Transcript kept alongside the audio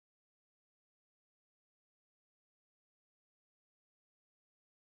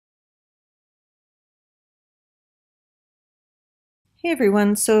Hey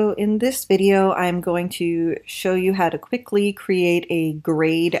everyone, so in this video I'm going to show you how to quickly create a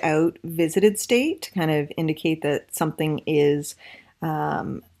grayed out visited state to kind of indicate that something is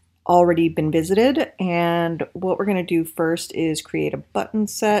already been visited. And what we're going to do first is create a button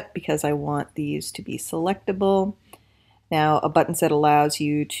set because I want these to be selectable. Now a button set allows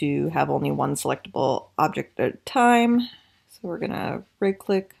you to have only one selectable object at a time. So we're going to right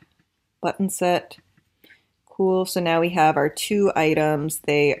click, button set. Cool, so now we have our two items.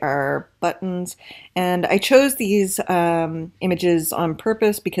 They are buttons, and I chose these images on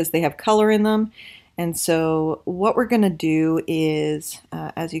purpose because they have color in them. And so what we're going to do is,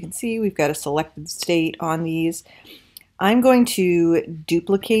 as you can see, we've got a selected state on these. I'm going to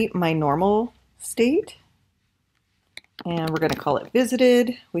duplicate my normal state, and we're going to call it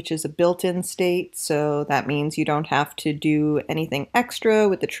visited, which is a built-in state. So that means you don't have to do anything extra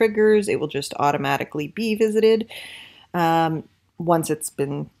with the triggers. It will just automatically be visited once it's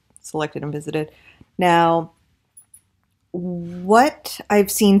been selected and visited. Now, what I've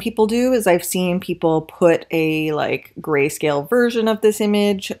seen people do is I've seen people put a grayscale version of this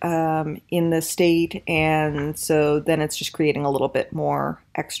image in the state, and so then it's just creating a little bit more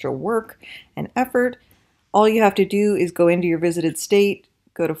extra work and effort. All you have to do is go into your visited state,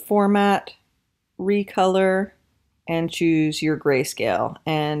 go to Format, Recolor, and choose your grayscale.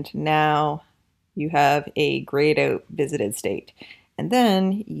 And now you have a grayed out visited state. And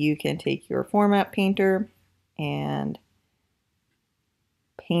then you can take your format painter and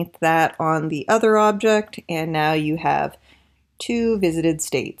paint that on the other object, and now you have two visited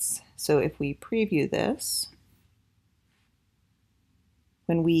states. So if we preview this,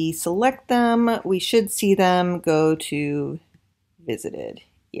 when we select them, we should see them go to visited.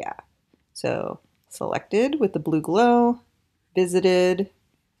 Yeah. So selected with the blue glow, visited,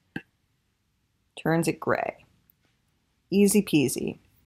 turns it gray. Easy peasy.